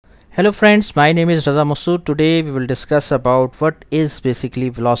Hello friends, my name is Raza Masood. Today we will discuss about what is basically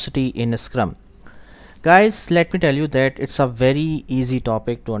velocity in Scrum. Guys, let me tell you that it's a very easy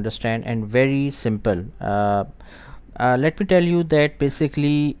topic to understand and very simple. Let me tell you that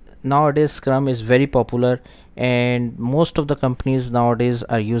basically nowadays Scrum is very popular and most of the companies nowadays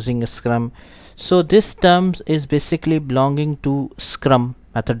are using Scrum. So this term is basically belonging to Scrum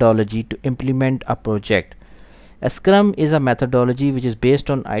methodology to implement a project. A Scrum is a methodology which is based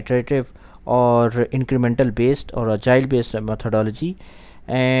on iterative or incremental based or agile based methodology,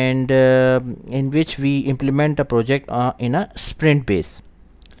 and in which we implement a project in a sprint base.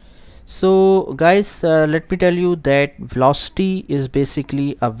 So guys, let me tell you that velocity is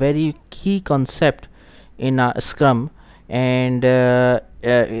basically a very key concept in a Scrum, and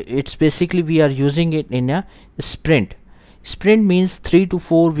it's basically we are using it in a sprint. Sprint means 3 to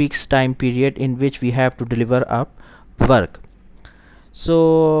 4 weeks time period in which we have to deliver up work.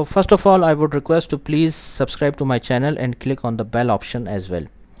 So first of all, I would request to please subscribe to my channel and click on the bell option as well.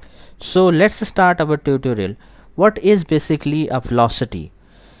 So let's start our tutorial. What is basically a velocity?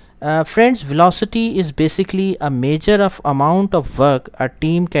 Friends, velocity is basically a measure of amount of work a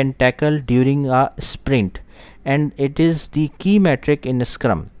team can tackle during a sprint, and it is the key metric in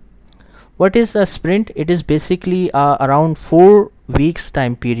Scrum. What is a sprint? It is basically around 4 weeks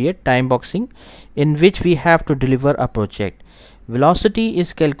time period, time boxing, in which we have to deliver a project. Velocity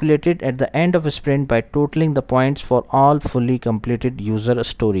is calculated at the end of a sprint by totaling the points for all fully completed user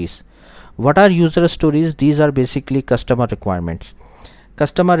stories. What are user stories? These are basically customer requirements.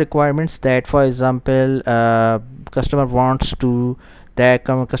 Customer requirements that, for example, customer wants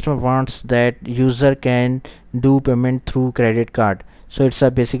that user can do payment through credit card. So it's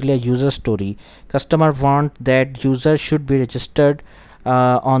basically a user story. Customer want that user should be registered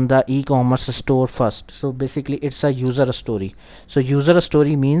on the e-commerce store first. So basically it's a user story. So user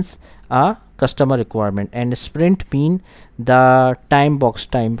story means a customer requirement, and sprint mean the time box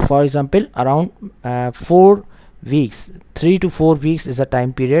time. For example, around 4 weeks, 3 to 4 weeks is a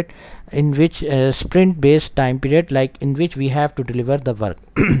time period in which sprint based time period, like in which we have to deliver the work.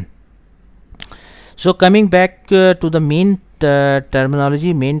 So coming back to the main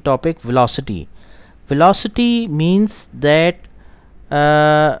terminology, main topic, velocity. Velocity means that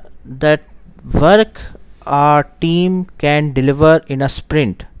that work our team can deliver in a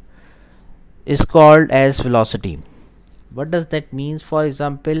sprint is called as velocity. What does that mean? For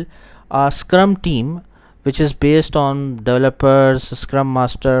example, a Scrum team which is based on developers, Scrum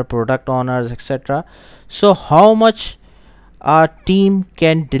master, product owners, etc. So how much our team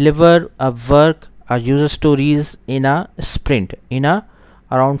can deliver a work, user stories in a sprint, in a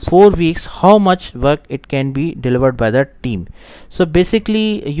around 4 weeks, how much work it can be delivered by the team. So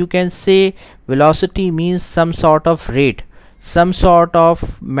basically you can say velocity means some sort of rate, some sort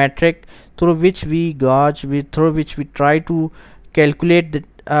of metric through which we try to calculate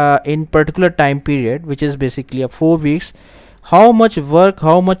the in particular time period, which is basically a 4 weeks, how much work,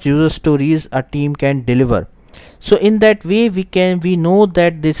 how much user stories a team can deliver. So in that way we know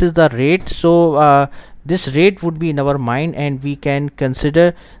that this is the rate. So this rate would be in our mind and we can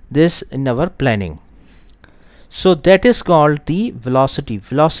consider this in our planning. So that is called the velocity.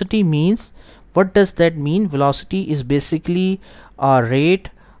 Velocity means, what does that mean? Velocity is basically a rate,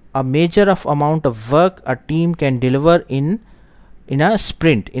 a measure of amount of work a team can deliver in a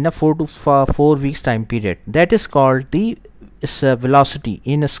sprint, in a 4 to 4 weeks time period. That is called the velocity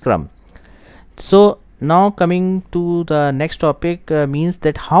in a Scrum. So now coming to the next topic, means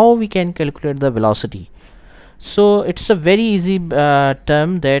that how we can calculate the velocity. So it's a very easy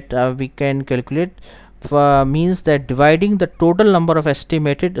term that we can calculate. Means that dividing the total number of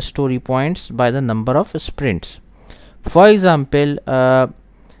estimated story points by the number of sprints. For example,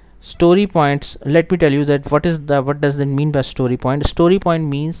 story points, let me tell you that what does that mean by story point. Story point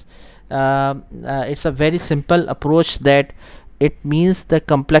means it's a very simple approach, that it means the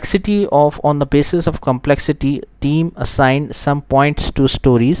complexity of, on the basis of complexity, team assign some points to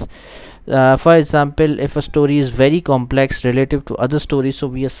stories. For example, if a story is very complex relative to other stories, so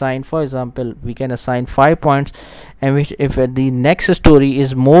we assign, for example, we can assign 5 points, and if the next story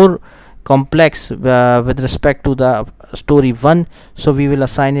is more complex with respect to the story 1, so we will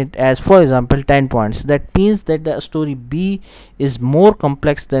assign it as, for example, 10 points. That means that the story B is more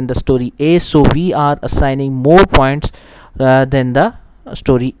complex than the story A, so we are assigning more points than the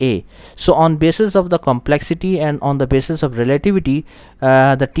story A. So on basis of the complexity and on the basis of relativity,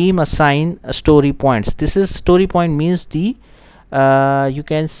 the team assign story points. This is story point means the you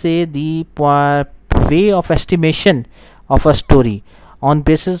can say the way of estimation of a story. On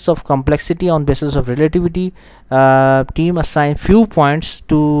basis of complexity, on basis of relativity, team assign few points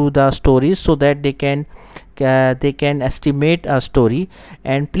to the stories so that they can estimate a story.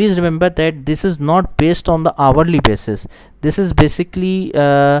 And please remember that this is not based on the hourly basis. This is basically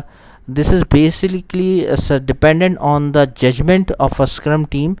dependent on the judgment of a Scrum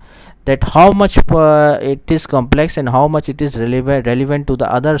team, that how much it is complex and how much it is relevant to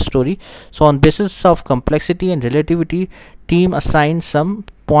the other story. So on basis of complexity and relativity, team assigns some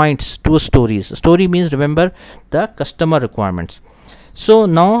points to stories. Story means, remember, the customer requirements. So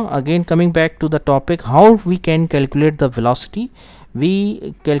now again, coming back to the topic, how we can calculate the velocity.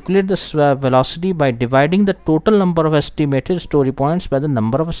 We calculate this velocity by dividing the total number of estimated story points by the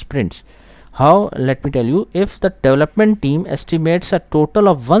number of sprints. How? Let me tell you. If the development team estimates a total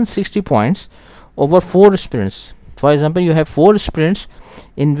of 160 points over 4 sprints, for example, you have 4 sprints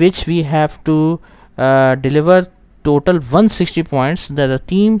in which we have to deliver total 160 points, that the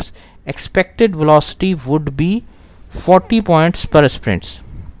team's expected velocity would be 40 points per sprint.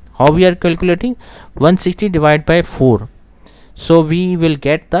 How we are calculating? 160 divided by 4, so we will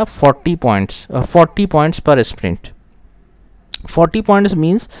get the 40 points per sprint. 40 points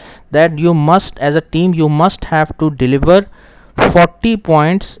means that you must, as a team, you must have to deliver 40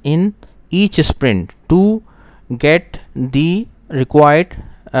 points in each sprint to get the required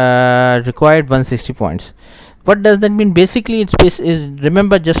 160 points. What does that mean? Basically,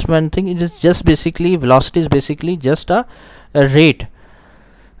 remember just one thing, it is just basically, velocity is basically just a rate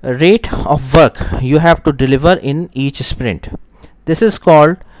of work you have to deliver in each sprint. This is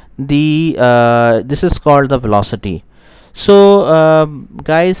called the velocity. So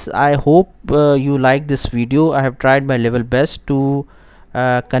guys, I hope you like this video. I have tried my level best to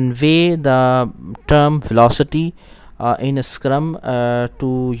convey the term velocity in a Scrum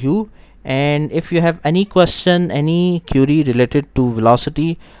to you. And if you have any question, any query related to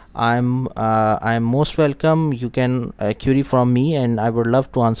velocity, I'm most welcome. You can query from me, and I would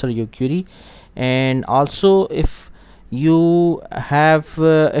love to answer your query. And also, if you have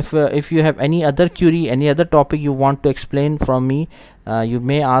if you have any other query, any other topic you want to explain from me, you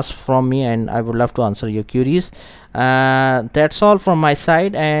may ask from me, and I would love to answer your queries. That's all from my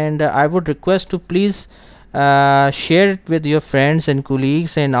side, and I would request to please share it with your friends and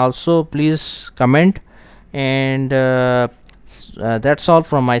colleagues, and also please comment. And that's all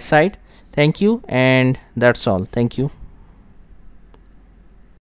from my side. Thank you, and that's all. Thank you.